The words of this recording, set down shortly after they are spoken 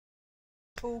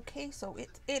Okay, so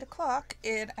it's 8 o'clock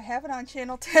and I have it on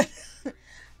channel 10.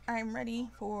 I'm ready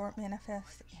for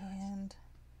Manifest and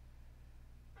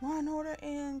Law and Order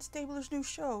and Stabler's new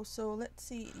show. So let's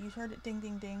see. You heard it, ding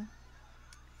ding ding.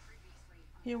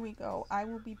 Here we go. I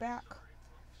will be back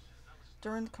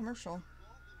during the commercial,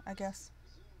 I guess.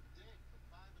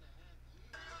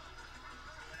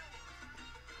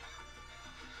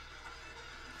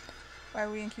 Why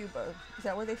are we in Cuba? Is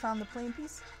that where they found the plane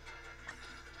piece?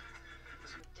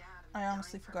 I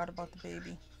honestly forgot about the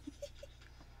baby.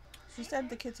 She said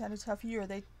the kids had a tough year.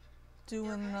 They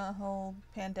doing the whole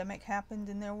pandemic happened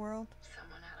in their world.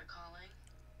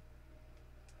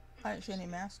 I didn't see any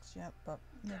masks yet, but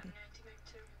maybe.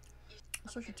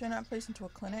 So she turned that place into a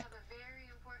clinic.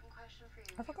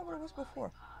 I forgot what it was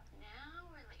before.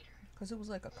 Because it was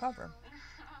like a cover.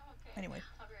 Anyway.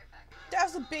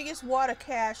 That's the biggest water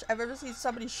cache I've ever seen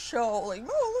somebody show. Like,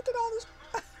 oh, look at all this.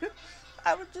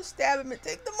 I would just stab him and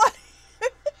take the money.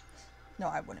 No,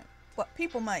 I wouldn't. But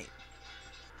people might.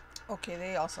 Okay,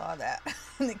 they all saw that.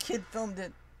 And the kid filmed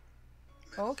it.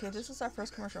 Oh, okay, this is our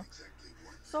first commercial.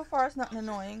 So far, it's nothing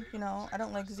annoying. You know, I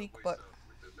don't like Zeke, but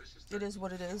it is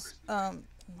what it is. Let me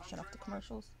shut off the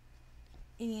commercials.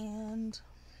 And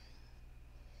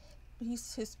his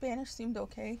Spanish seemed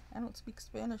okay. I don't speak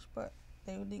Spanish, but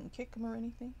they didn't kick him or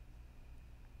anything.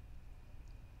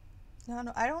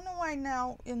 I don't know why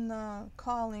now in the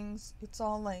callings it's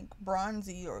all like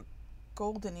bronzy or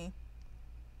goldeny.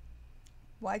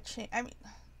 Why change? I mean,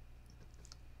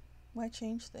 why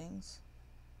change things?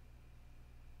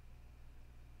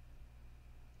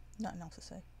 Nothing else to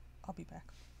say. I'll be back.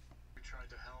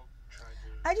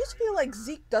 I just feel like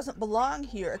Zeke doesn't belong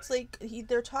here. It's like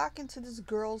they're talking to this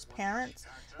girl's parents.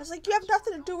 It's like, you have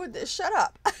nothing to do with this. Shut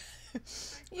up.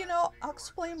 You know, I'll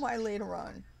explain why later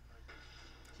on.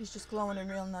 He's just glowing in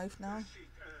real life now.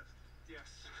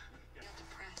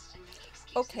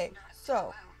 Okay,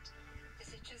 so.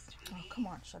 Oh, come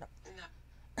on, shut up.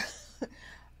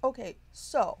 Okay,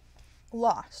 so.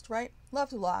 Lost, right?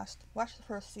 Loved Lost. Watched the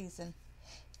first season.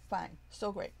 Fine.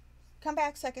 So great. Come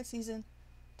back second season.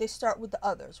 They start with the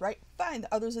others, right? Fine.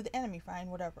 The others are the enemy.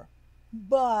 Fine, whatever.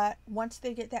 But once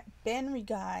they get that Benry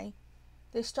guy,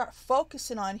 they start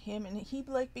focusing on him, and he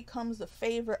like becomes the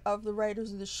favorite of the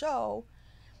writers of the show.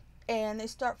 And they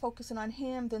start focusing on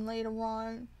him. Then later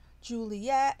on,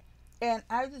 Juliet. And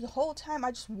the whole time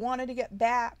I just wanted to get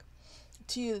back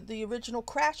to the original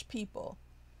Crash people.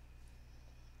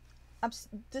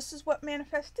 This is what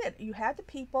Manifest did. You had the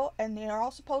people, and they are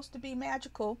all supposed to be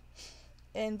magical,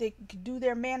 and they do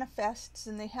their manifests,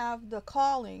 and they have the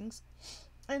callings,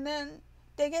 and then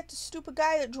they get the stupid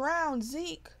guy that drowned,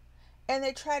 Zeke, and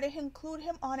they try to include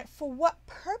him on it. For what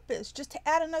purpose? Just to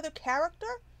add another character?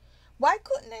 Why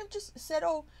couldn't they have just said,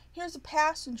 oh, here's a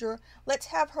passenger, let's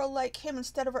have her like him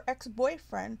instead of her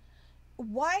ex-boyfriend?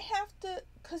 Why have to?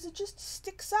 Because it just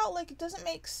sticks out like it doesn't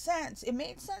make sense. It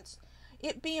made sense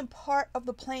it being part of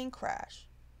the plane crash,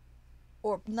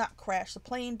 or not crash, the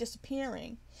plane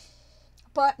disappearing.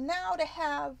 But now to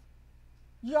have,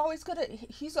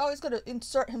 he's always gonna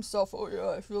insert himself. Oh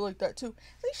yeah, I feel like that too.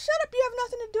 Like, shut up, you have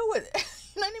nothing to do with it.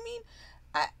 You know what I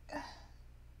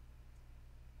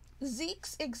mean?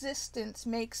 Zeke's existence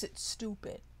makes it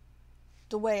stupid,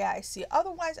 the way I see it.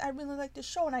 Otherwise, I really like the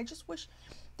show, and I just wish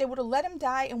they would have let him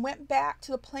die and went back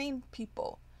to the plane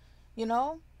people. You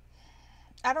know?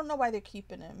 I don't know why they're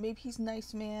keeping him. Maybe he's a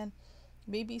nice man.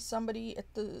 Maybe somebody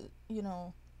at the,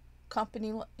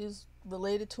 company is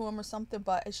related to him or something.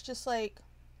 But it's just like,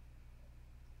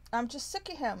 I'm just sick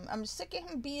of him. I'm sick of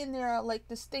him being there like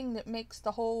this thing that makes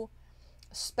the whole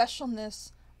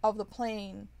specialness of the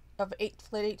plane of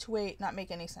Flight 828 not make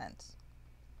any sense.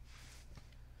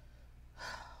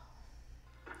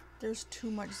 There's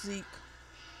too much Zeke.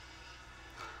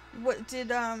 What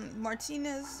did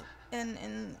Martinez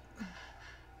and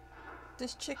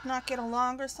this chick not get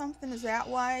along or something? Is that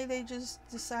why they just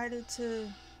decided to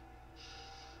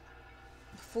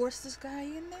force this guy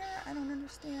in there? I don't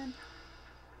understand.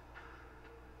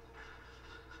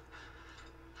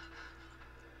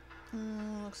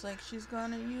 Looks like she's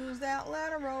gonna use that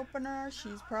letter opener.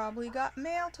 She's probably got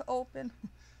mail to open.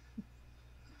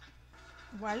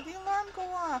 Why did the alarm go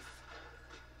off?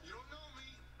 You don't know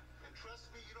me, and trust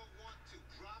me, you don't want to.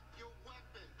 Drop your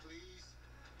weapon, please.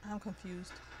 I'm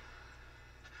confused.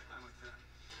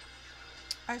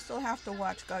 I still have to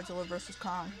watch Godzilla vs.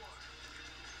 Kong.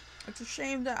 It's a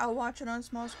shame that I'll watch it on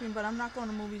small screen, but I'm not going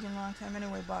to movies in a long time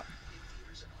anyway, but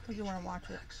I do want to watch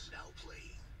it.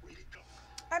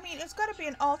 I mean, it's got to be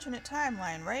an alternate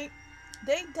timeline, right?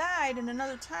 They died in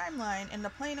another timeline, and the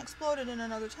plane exploded in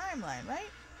another timeline, right?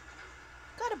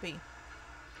 Gotta be.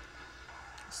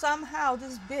 somehow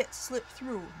this bit slipped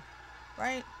through,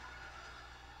 right?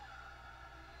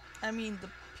 I mean, the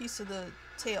piece of the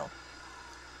tail.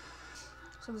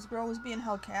 So this girl was being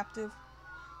held captive.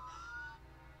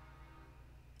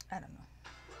 I don't know.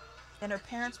 And her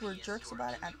parents were jerks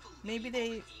about it. Maybe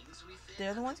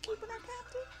they're the ones keeping her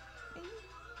captive? Maybe?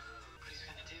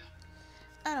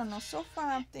 I don't know. So far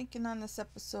I'm thinking on this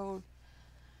episode,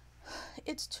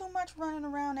 it's too much running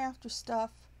around after stuff.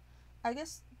 I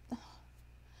guess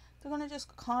they're gonna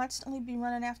just constantly be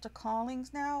running after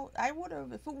callings now. I would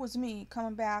have, if it was me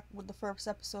coming back with the first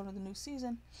episode of the new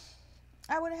season,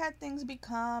 I would have had things be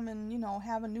calm and, you know,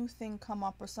 have a new thing come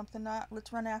up or something. Not,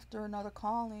 let's run after another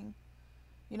calling.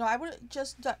 You know, I would have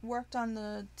just worked on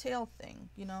the tail thing,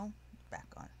 you know, back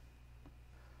on.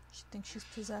 She thinks she's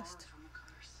possessed.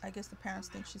 I guess the parents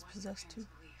think she's possessed too.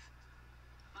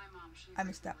 I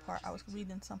missed that part. I was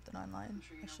reading something online.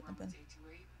 I shouldn't have been.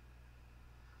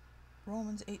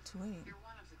 Romans 8:28.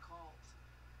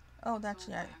 Oh, that's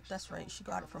right. She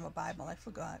got it from a Bible. I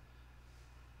forgot.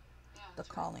 The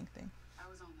calling thing.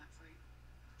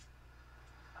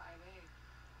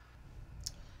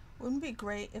 Wouldn't it be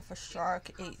great if a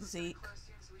shark ate Zeke?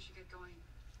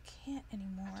 Can't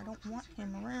anymore. I don't want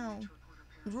him around.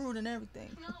 Rude and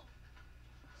everything.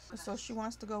 So she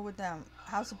wants to go with them.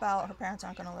 How's about her parents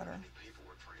aren't gonna let her?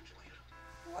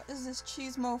 What is this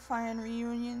Cheesemofine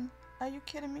reunion? Are you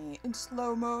kidding me? In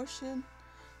slow motion?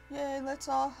 Yay, let's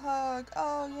all hug.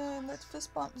 Oh, yay, let's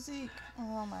fist bump Zeke.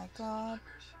 Oh my god.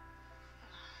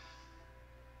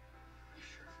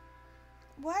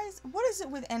 What is it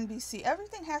with NBC?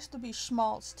 Everything has to be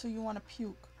schmaltz till you want to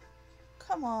puke.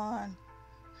 Come on.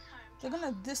 They're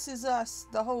gonna This Is Us,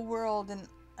 the whole world, and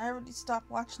I already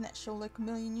stopped watching that show like a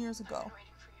million years ago.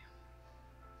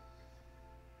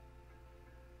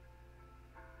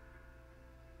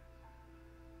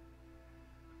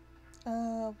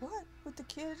 What? With the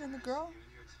kid and the girl?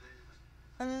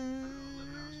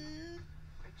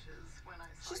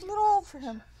 She's a little old for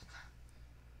him.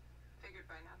 Figured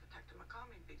by now Detective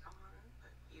McCombie'd be gone,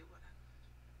 but you wouldn't.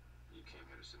 You came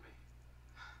here to see me.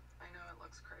 I know it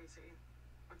looks crazy.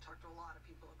 I've talked to a lot of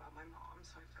people about my mom,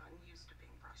 so I've gotten used to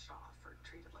being brushed off or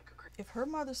treated like a crazy. If her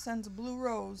mother sends a blue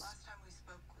rose, last time we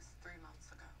spoke was 3 months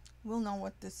ago. We'll know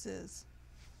what this is.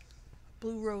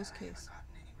 Blue rose case.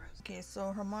 Okay,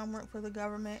 so her mom worked for the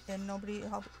government and nobody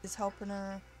is helping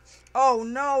her. Oh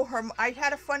no, I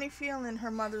had a funny feeling her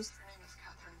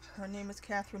name is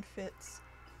Catherine Fitz.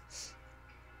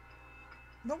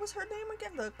 What was her name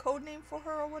again? The code name for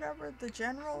her or whatever? The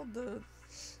general? The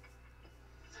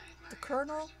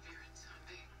colonel?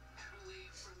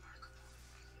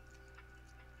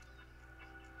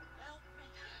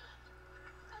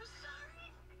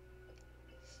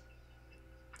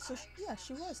 So, yeah,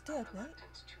 she was dead, right?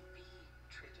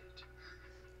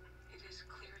 It is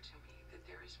clear to me that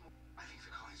there is more. I think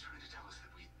the calling's trying to tell us that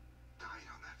we died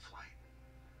on that flight.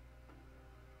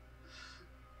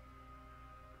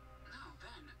 No,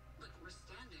 Ben, look, we're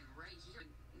standing right here.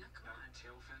 No, come on.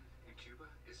 Tailfin in Cuba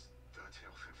is the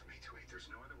tailfin from 828. There's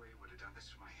no other way it would have done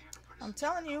this to my hand or put us. I'm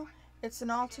telling you, it's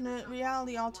an alternate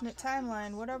reality, alternate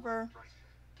timeline, whatever.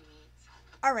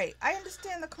 Alright, I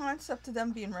understand the concept of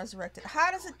them being resurrected. How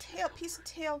does a piece of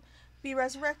tail be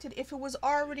resurrected if it was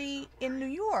already in New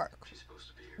York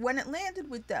when it landed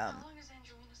with them? How long is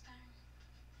Angelina's time?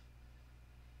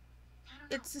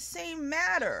 It's the same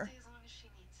matter. As long as she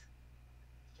needs.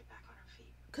 Get back on her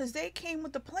feet. Because they came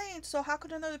with the plane, so how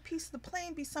could another piece of the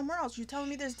plane be somewhere else? You telling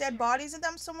me there's dead bodies of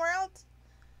them somewhere else?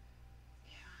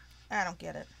 Yeah. I don't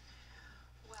get it.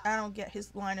 I don't get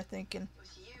his line of thinking.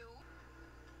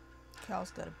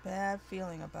 Cal's got a bad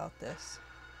feeling about this.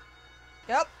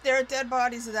 Yep, there are dead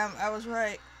bodies of them. I was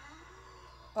right.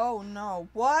 Oh no.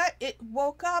 What? It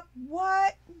woke up?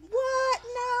 What? What?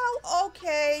 No.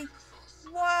 Okay.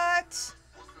 What?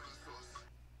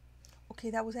 Okay,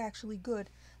 that was actually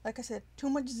good. Like I said, too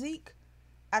much Zeke.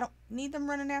 I don't need them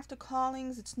running after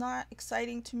callings. It's not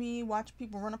exciting to me. Watch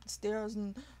people run up the stairs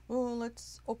and, oh,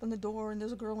 let's open the door and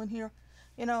there's a girl in here.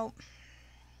 You know.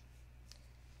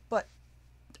 But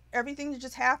everything that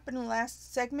just happened in the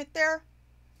last segment there,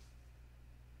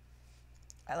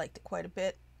 I liked it quite a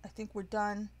bit. I think we're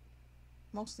done.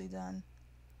 Mostly done.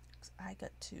 'Cause I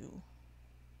got to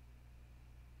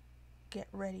get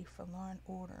ready for Law and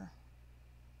Order.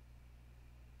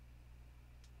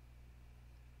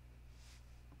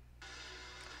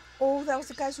 Oh, that was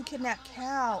the guys who kidnapped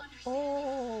Cal.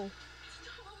 Oh.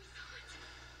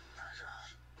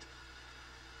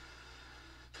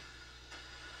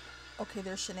 Okay,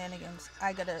 there's shenanigans.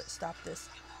 I gotta stop this.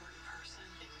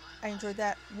 I enjoyed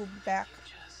that. We'll be back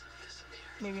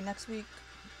maybe next week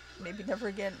maybe never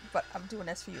again, but I'm doing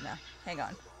this for you now. Hang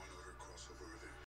on.